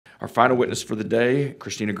Our final witness for the day,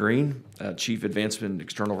 Christina Green, Chief Advancement and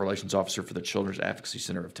External Relations Officer for the Children's Advocacy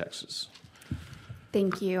Center of Texas.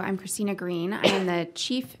 Thank you. I'm Christina Green. I am the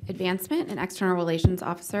Chief Advancement and External Relations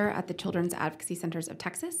Officer at the Children's Advocacy Centers of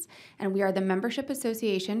Texas, and we are the membership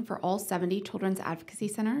association for all 70 Children's Advocacy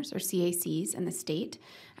Centers, or CACs, in the state,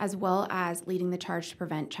 as well as leading the charge to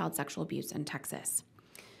prevent child sexual abuse in Texas.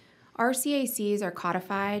 Our CACs are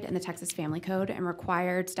codified in the Texas Family Code and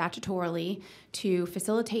required statutorily to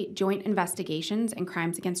facilitate joint investigations in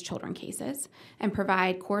crimes against children cases and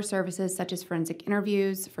provide core services such as forensic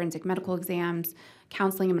interviews, forensic medical exams,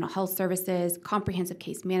 counseling and mental health services, comprehensive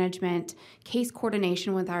case management, case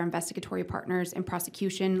coordination with our investigatory partners in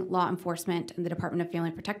prosecution, law enforcement, and the Department of Family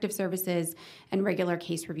and Protective Services, and regular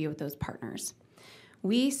case review with those partners.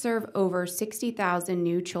 We serve over 60,000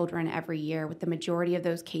 new children every year, with the majority of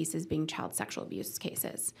those cases being child sexual abuse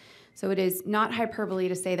cases. So it is not hyperbole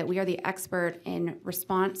to say that we are the expert in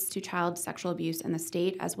response to child sexual abuse in the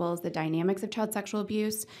state, as well as the dynamics of child sexual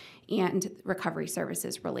abuse and recovery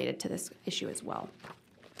services related to this issue as well.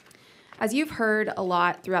 As you've heard a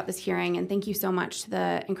lot throughout this hearing, and thank you so much to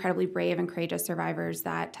the incredibly brave and courageous survivors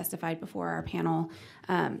that testified before our panel,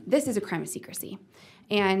 this is a crime of secrecy.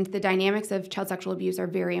 And the dynamics of child sexual abuse are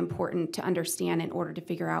very important to understand in order to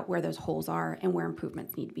figure out where those holes are and where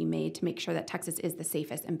improvements need to be made to make sure that Texas is the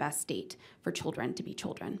safest and best state for children to be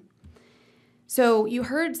children. So you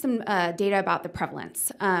heard some data about the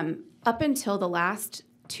prevalence. Up until the last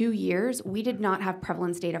 2 years, we did not have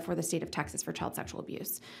prevalence data for the state of Texas for child sexual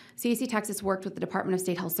abuse. CAC Texas worked with the Department of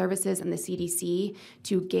State Health Services and the CDC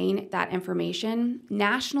to gain that information.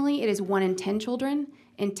 Nationally, it is 1 in 10 children.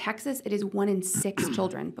 In Texas, it is 1 in 6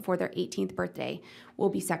 children before their 18th birthday will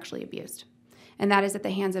be sexually abused. And that is at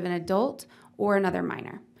the hands of an adult or another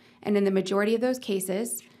minor. And in the majority of those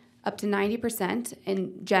cases, up to 90%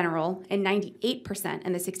 in general and 98%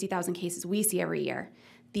 in the 60,000 cases we see every year,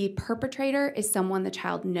 the perpetrator is someone the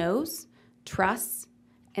child knows, trusts,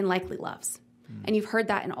 and likely loves. And you've heard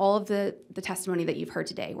that in all of the testimony that you've heard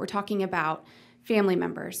today. We're talking about family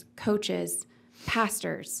members, coaches,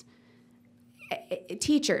 pastors,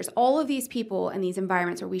 teachers, all of these people in these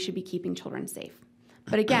environments where we should be keeping children safe.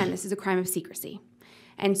 But again, this is a crime of secrecy.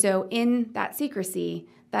 And so in that secrecy,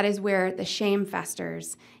 that is where the shame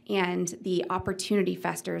festers and the opportunity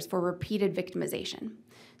festers for repeated victimization.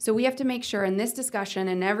 So we have to make sure in this discussion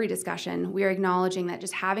and every discussion, we are acknowledging that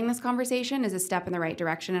just having this conversation is a step in the right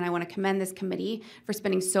direction. And I want to commend this committee for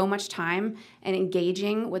spending so much time and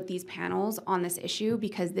engaging with these panels on this issue,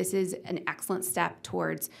 because this is an excellent step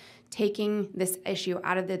towards taking this issue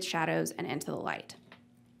out of the shadows and into the light.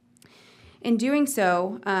 In doing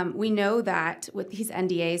so, we know that with these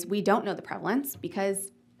NDAs, we don't know the prevalence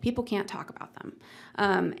because people can't talk about them.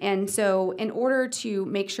 And so in order to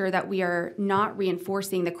make sure that we are not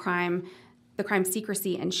reinforcing the crime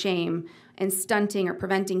secrecy and shame and stunting or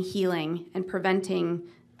preventing healing and preventing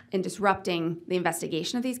and disrupting the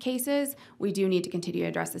investigation of these cases, we do need to continue to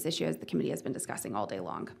address this issue as the committee has been discussing all day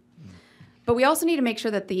long. But we also need to make sure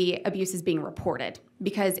that the abuse is being reported,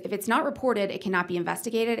 because if it's not reported, it cannot be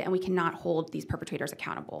investigated and we cannot hold these perpetrators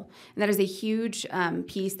accountable. And that is a huge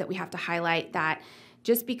piece that we have to highlight, that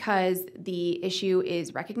just because the issue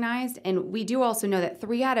is recognized, and we do also know that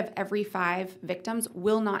 3 out of every 5 victims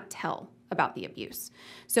will not tell about the abuse.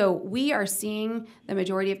 So we are seeing the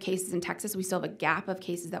majority of cases in Texas. We still have a gap of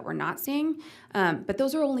cases that we're not seeing, but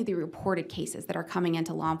those are only the reported cases that are coming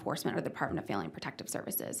into law enforcement or the Department of Family and Protective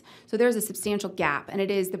Services. So there's a substantial gap, and it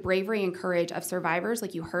is the bravery and courage of survivors,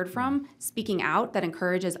 like you heard from, speaking out, that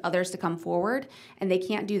encourages others to come forward, and they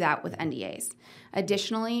can't do that with NDAs.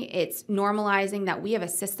 Additionally, it's normalizing that we have a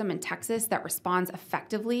system in Texas that responds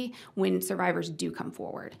effectively when survivors do come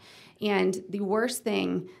forward. And the worst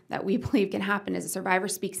thing that we believe can happen is a survivor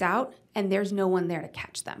speaks out and there's no one there to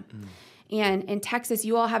catch them. And in Texas,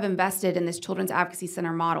 you all have invested in this Children's Advocacy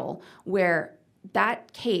Center model where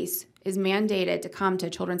that case is mandated to come to a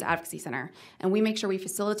Children's Advocacy Center, and we make sure we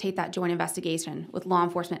facilitate that joint investigation with law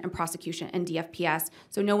enforcement and prosecution and DFPS,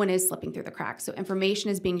 so no one is slipping through the cracks. So information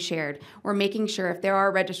is being shared. We're making sure if there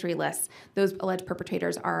are registry lists, those alleged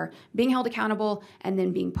perpetrators are being held accountable and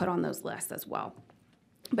then being put on those lists as well.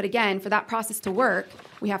 But again, for that process to work,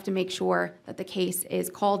 we have to make sure that the case is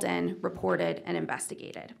called in, reported, and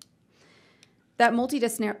investigated. That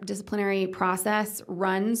multidisciplinary process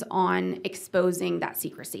runs on exposing that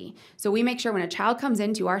secrecy. So we make sure when a child comes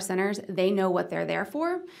into our centers, they know what they're there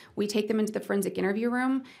for. We take them into the forensic interview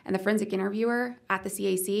room, and the forensic interviewer at the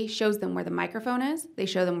CAC shows them where the microphone is, they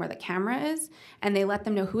show them where the camera is, and they let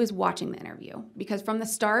them know who is watching the interview. Because from the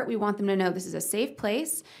start, we want them to know this is a safe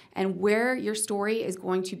place and where your story is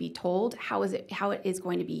going to be told, how it is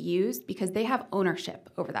going to be used, because they have ownership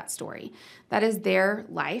over that story. That is their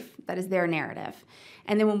life, that is their narrative.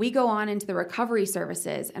 And then when we go on into the recovery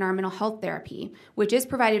services and our mental health therapy, which is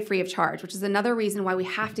provided free of charge, which is another reason why we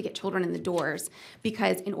have to get children in the doors,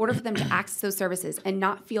 because in order for them to access those services and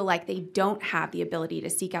not feel like they don't have the ability to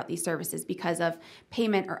seek out these services because of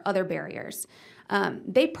payment or other barriers,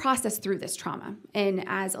 they process through this trauma. And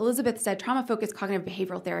as Elizabeth said, trauma-focused cognitive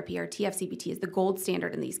behavioral therapy, or TFCBT, is the gold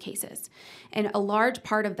standard in these cases. And a large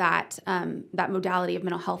part of that modality of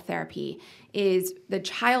mental health therapy is the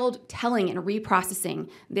child telling and reprocessing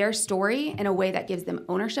their story in a way that gives them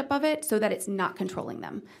ownership of it so that it's not controlling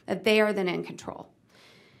them, that they are then in control.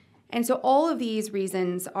 And so all of these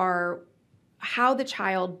reasons are how the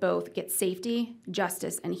child both gets safety,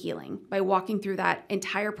 justice, and healing by walking through that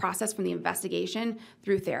entire process from the investigation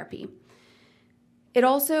through therapy. It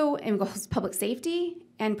also involves public safety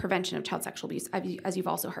and prevention of child sexual abuse, as you've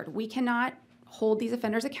also heard. We cannot hold these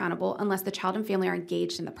offenders accountable unless the child and family are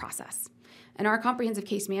engaged in the process. And our comprehensive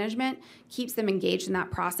case management keeps them engaged in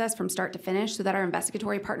that process from start to finish so that our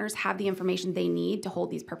investigatory partners have the information they need to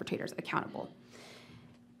hold these perpetrators accountable.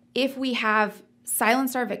 If we have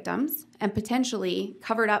silenced our victims and potentially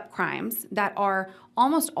covered up crimes that are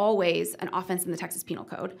almost always an offense in the Texas Penal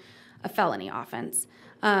Code, a felony offense,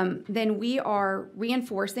 then we are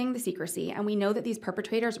reinforcing the secrecy, and we know that these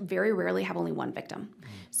perpetrators very rarely have only one victim.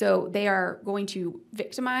 So they are going to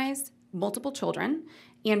victimize multiple children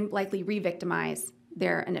and likely re-victimize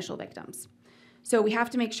their initial victims. So we have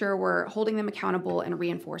to make sure we're holding them accountable and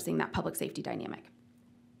reinforcing that public safety dynamic.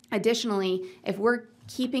 Additionally, if we're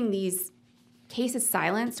keeping these cases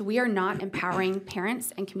silenced, we are not empowering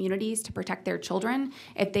parents and communities to protect their children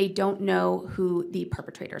if they don't know who the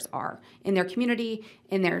perpetrators are in their community,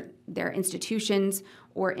 in their institutions,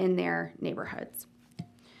 or in their neighborhoods.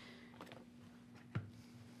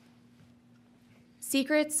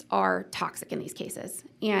 Secrets are toxic in these cases.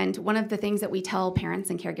 And one of the things that we tell parents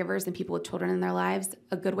and caregivers and people with children in their lives,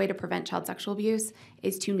 a good way to prevent child sexual abuse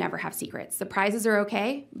is to never have secrets. Surprises are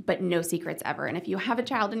okay, but no secrets ever. And if you have a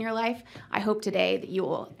child in your life, I hope today that you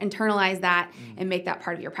will internalize that and make that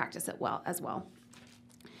part of your practice as well.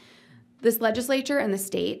 This legislature and the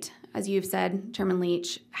state, as you've said, Chairman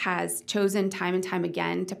Leach, has chosen time and time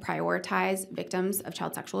again to prioritize victims of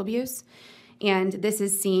child sexual abuse. And this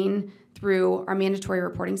is seen through our mandatory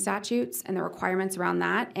reporting statutes and the requirements around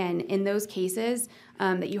that. And in those cases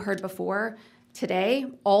that you heard before, today,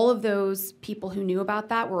 all of those people who knew about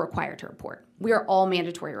that were required to report. We are all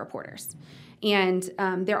mandatory reporters. And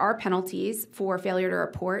there are penalties for failure to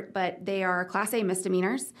report, but they are Class A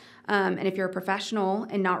misdemeanors. And if you're a professional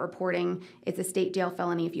and not reporting, it's a state jail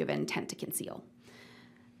felony if you have intent to conceal.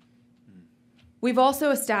 We've also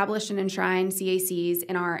established and enshrined CACs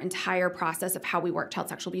in our entire process of how we work child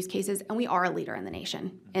sexual abuse cases, and we are a leader in the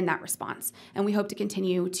nation in that response. And we hope to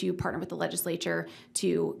continue to partner with the legislature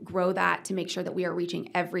to grow that, to make sure that we are reaching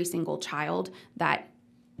every single child that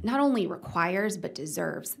not only requires but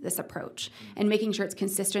deserves this approach, and making sure it's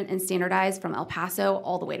consistent and standardized from El Paso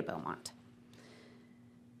all the way to Beaumont.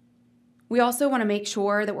 We also want to make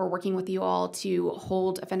sure that we're working with you all to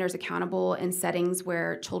hold offenders accountable in settings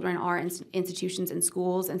where children are in institutions and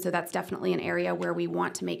schools, and so that's definitely an area where we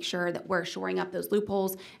want to make sure that we're shoring up those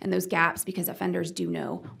loopholes and those gaps, because offenders do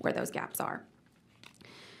know where those gaps are.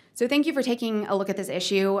 So thank you for taking a look at this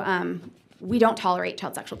issue. We don't tolerate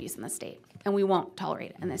child sexual abuse in this state, and we won't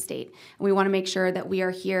tolerate it in this state. And we want to make sure that we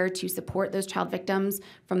are here to support those child victims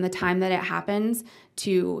from the time that it happens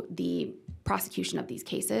to the prosecution of these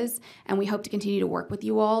cases, and we hope to continue to work with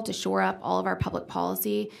you all to shore up all of our public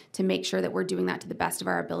policy to make sure that we're doing that to the best of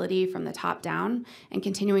our ability from the top down, and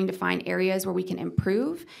continuing to find areas where we can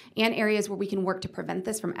improve and areas where we can work to prevent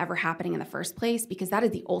this from ever happening in the first place, because that is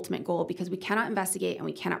the ultimate goal, because we cannot investigate and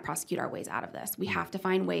we cannot prosecute our ways out of this. We have to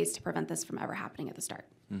find ways to prevent this from ever happening at the start.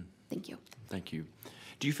 Thank you. Thank you.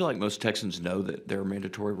 Do you feel like most Texans know that they're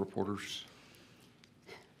mandatory reporters?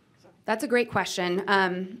 That's a great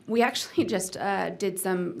question. We actually just did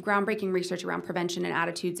some groundbreaking research around prevention and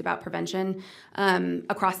attitudes about prevention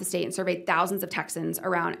across the state, and surveyed thousands of Texans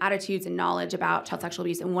around attitudes and knowledge about child sexual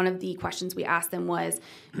abuse. And one of the questions we asked them was,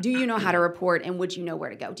 do you know how to report, and would you know where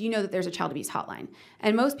to go? Do you know that there's a child abuse hotline?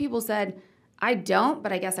 And most people said, I don't,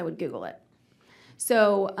 but I guess I would Google it.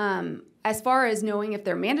 So As far as knowing if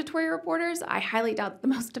they're mandatory reporters, I highly doubt that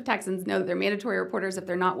most of Texans know that they're mandatory reporters if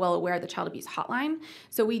they're not well aware of the child abuse hotline.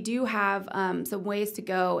 So we do have some ways to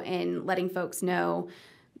go in letting folks know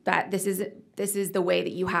that this is the way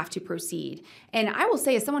that you have to proceed. And I will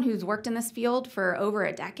say, as someone who's worked in this field for over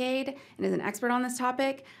a decade and is an expert on this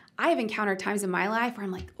topic, I have encountered times in my life where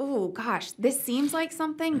I'm like, oh gosh, this seems like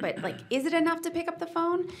something, but like, is it enough to pick up the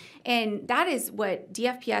phone? And that is what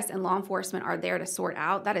DFPS and law enforcement are there to sort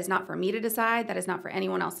out. That is not for me to decide. That is not for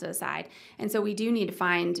anyone else to decide. And so we do need to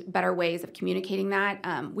find better ways of communicating that.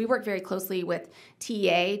 We work very closely with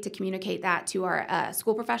TEA to communicate that to our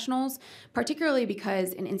school professionals, particularly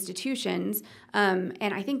because in institutions, and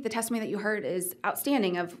I think the testimony that you heard is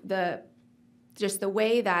outstanding of just the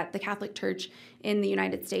way that the Catholic Church in the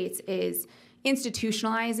United States is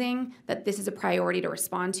institutionalizing that this is a priority to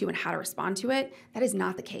respond to and how to respond to it. That is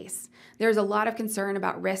not the case. There's a lot of concern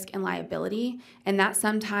about risk and liability, and that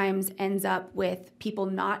sometimes ends up with people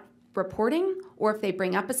not reporting, or if they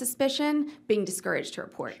bring up a suspicion, being discouraged to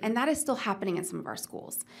report. And that is still happening in some of our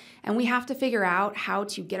schools. And we have to figure out how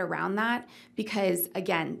to get around that because,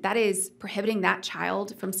 again, that is prohibiting that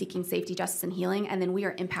child from seeking safety, justice, and healing, and then we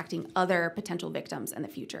are impacting other potential victims in the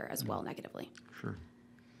future as well negatively. Sure.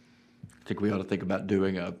 I think we ought to think about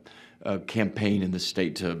doing a campaign in the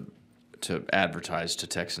state to advertise to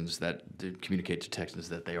Texans, to communicate to Texans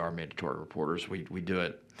that they are mandatory reporters. We do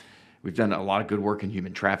it. We've done a lot of good work in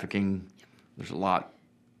human trafficking. There's a lot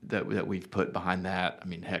that we've put behind that. I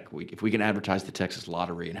mean, heck, if we can advertise the Texas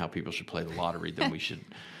lottery and how people should play the lottery, then we should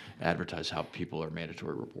advertise how people are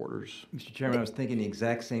mandatory reporters. Mr. Chairman, I was thinking the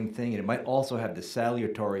exact same thing, and it might also have the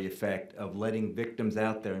salutary effect of letting victims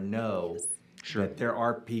out there know that there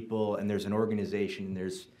are people and there's an organization,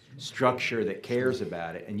 there's structure that cares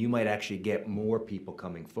about it, and you might actually get more people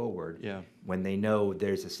coming forward when they know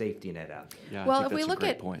there's a safety net out there. Yeah, well, if we look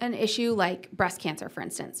at an issue like breast cancer, for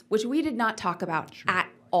instance, which we did not talk about at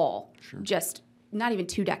all, just not even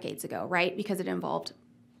 2 decades ago, right? Because it involved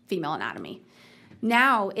female anatomy.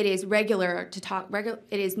 Now it is it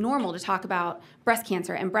is normal to talk about breast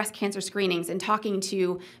cancer and breast cancer screenings and talking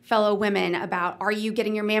to fellow women about, are you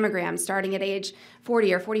getting your mammogram starting at age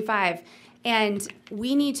 40 or 45? And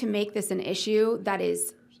we need to make this an issue that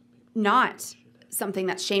is not something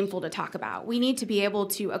that's shameful to talk about. We need to be able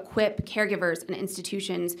to equip caregivers and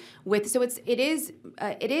institutions with, so it is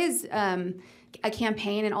a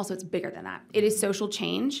campaign, and also it's bigger than that. It is social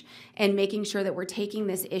change and making sure that we're taking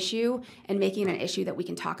this issue and making it an issue that we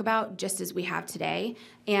can talk about just as we have today.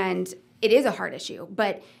 And it is a hard issue,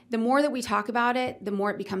 but the more that we talk about it, the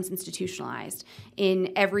more it becomes institutionalized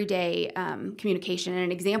in everyday communication. And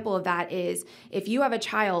an example of that is if you have a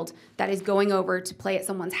child that is going over to play at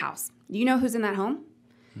someone's house, do you know who's in that home?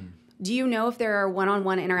 Do you know if there are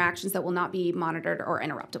one-on-one interactions that will not be monitored or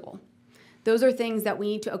interruptible? Those are things that we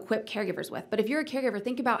need to equip caregivers with. But if you're a caregiver,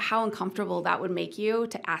 think about how uncomfortable that would make you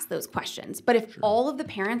to ask those questions. But if all of the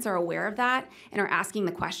parents are aware of that and are asking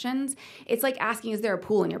the questions, it's like asking, is there a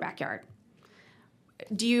pool in your backyard?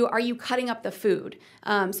 Are you cutting up the food?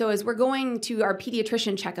 So as we're going to our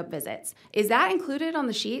pediatrician checkup visits, is that included on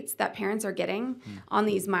the sheets that parents are getting on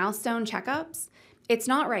these milestone checkups? It's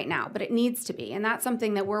not right now, but it needs to be. And that's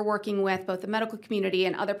something that we're working with both the medical community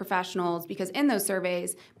and other professionals, because in those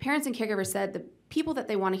surveys, parents and caregivers said the people that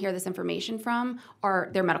they want to hear this information from are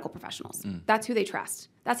their medical professionals. That's who they trust.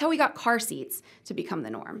 That's how we got car seats to become the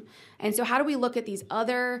norm. And so how do we look at these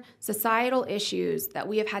other societal issues that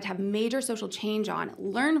we have had to have major social change on,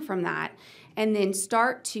 learn from that, and then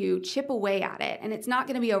start to chip away at it? And it's not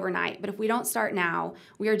going to be overnight, but if we don't start now,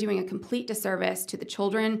 we are doing a complete disservice to the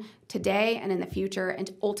children today and in the future,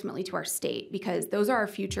 and ultimately to our state, because those are our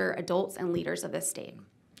future adults and leaders of this state.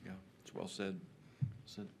 Yeah, it's well said.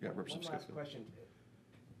 Yeah, One last question.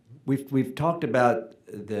 We've talked about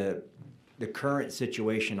the current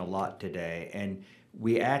situation a lot today, and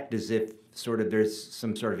we act as if there's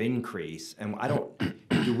some sort of increase, and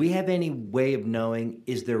do we have any way of knowing,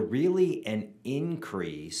 is there really an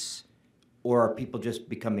increase, or are people just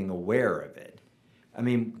becoming aware of it? I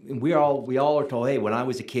mean, we all are told, hey, when I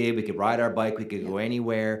was a kid, we could ride our bike, we could go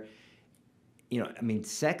anywhere.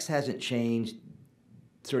 Sex hasn't changed.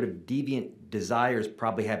 Sort of deviant desires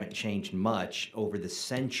probably haven't changed much over the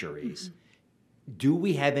centuries. Do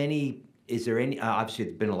we have any, is there any, obviously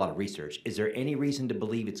there's been a lot of research, is there any reason to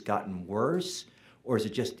believe it's gotten worse, or is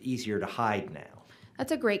it just easier to hide now?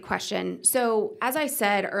 That's a great question. So as I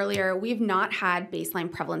said earlier, we've not had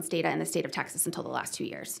baseline prevalence data in the state of Texas until the last 2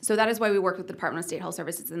 years. So that is why we worked with the Department of State Health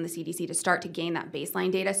Services and the CDC to start to gain that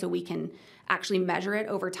baseline data so we can actually measure it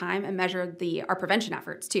over time and measure our prevention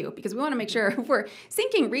efforts too, because we want to make sure if we're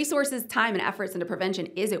sinking resources, time, and efforts into prevention,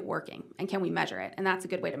 is it working? And can we measure it? And that's a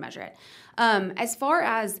good way to measure it. As far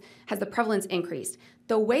as has the prevalence increased,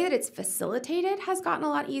 the way that it's facilitated has gotten a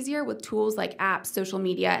lot easier with tools like apps, social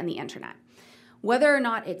media, and the internet. Whether or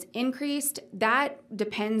not it's increased, that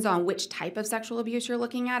depends on which type of sexual abuse you're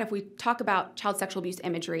looking at. If we talk about child sexual abuse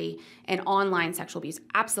imagery and online sexual abuse,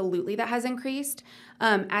 absolutely that has increased.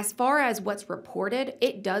 As far as what's reported,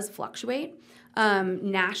 it does fluctuate.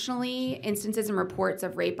 Nationally, instances and reports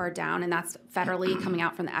of rape are down, and that's federally coming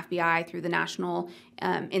out from the FBI through the National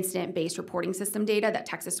Incident-Based Reporting System data that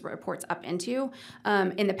Texas reports up into.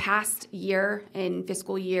 In the past year, in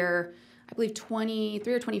fiscal year, I believe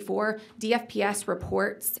 23 or 24, DFPS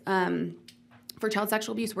reports for child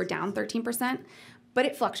sexual abuse were down 13%, but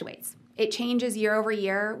it fluctuates. It changes year over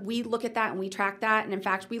year. We look at that and we track that. And in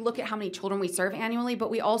fact, we look at how many children we serve annually, but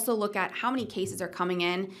we also look at how many cases are coming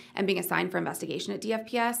in and being assigned for investigation at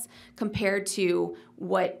DFPS compared to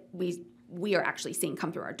what we are actually seeing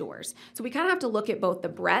come through our doors. So we kind of have to look at both the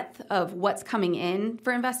breadth of what's coming in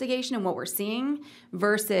for investigation and what we're seeing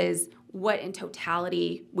versus what in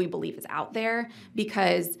totality we believe is out there,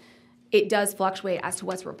 because it does fluctuate as to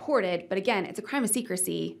what's reported. But again, it's a crime of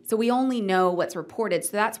secrecy, so we only know what's reported.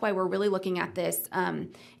 So that's why we're really looking at this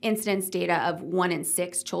incidence data of 1 in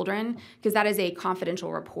 6 children, because that is a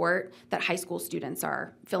confidential report that high school students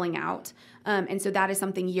are filling out. And so that is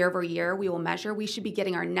something year over year we will measure. We should be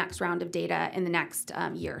getting our next round of data in the next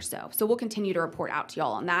year or so. So we'll continue to report out to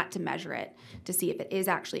y'all on that to measure it, to see if it is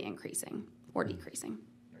actually increasing or decreasing.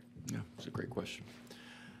 Yeah, it's a great question.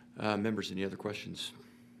 Members, any other questions?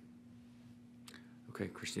 Okay,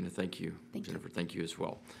 Christina, thank you. Thank you. Jennifer, thank you as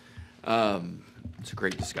well. It's a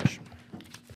great discussion.